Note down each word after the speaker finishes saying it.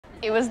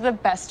It was the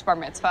best bar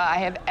mitzvah I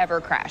have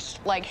ever crashed,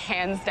 like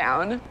hands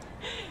down.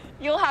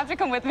 You'll have to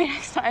come with me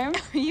next time.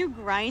 Are you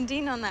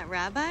grinding on that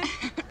rabbi?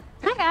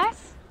 Hi,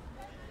 guys.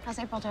 How's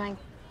April doing?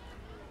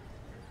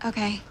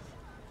 Okay.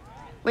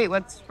 Wait,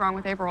 what's wrong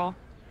with April?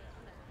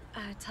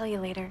 Tell you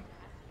later.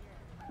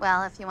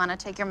 Well, if you want to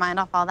take your mind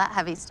off all that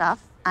heavy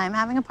stuff, I'm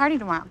having a party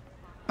tomorrow.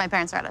 My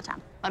parents are out of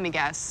town. Let me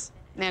guess.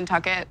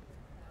 Nantucket?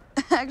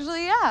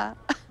 Actually, yeah.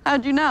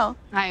 How'd you know?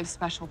 I have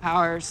special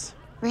powers.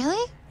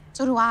 Really?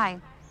 So do I.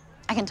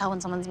 I can tell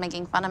when someone's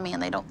making fun of me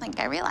and they don't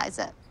think I realize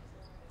it.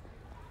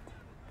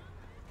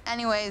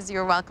 Anyways,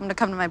 you're welcome to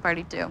come to my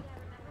party, too.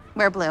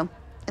 Wear blue.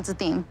 It's a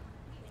theme.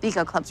 The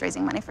Eco Club's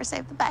raising money for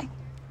Save the Bay.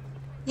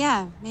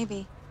 Yeah,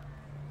 maybe.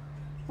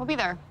 We'll be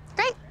there.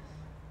 Great.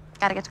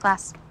 Gotta get to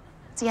class.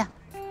 See ya.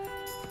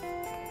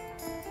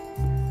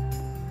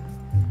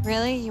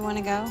 Really? You want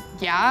to go?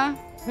 Yeah?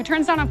 Who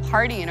turns down a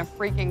party in a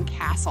freaking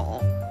castle?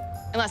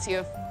 Unless you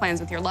have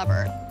plans with your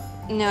lover.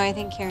 No, I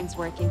think Karen's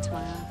working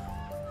tomorrow.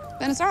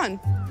 Then it's on.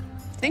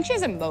 Think she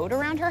has a moat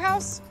around her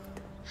house?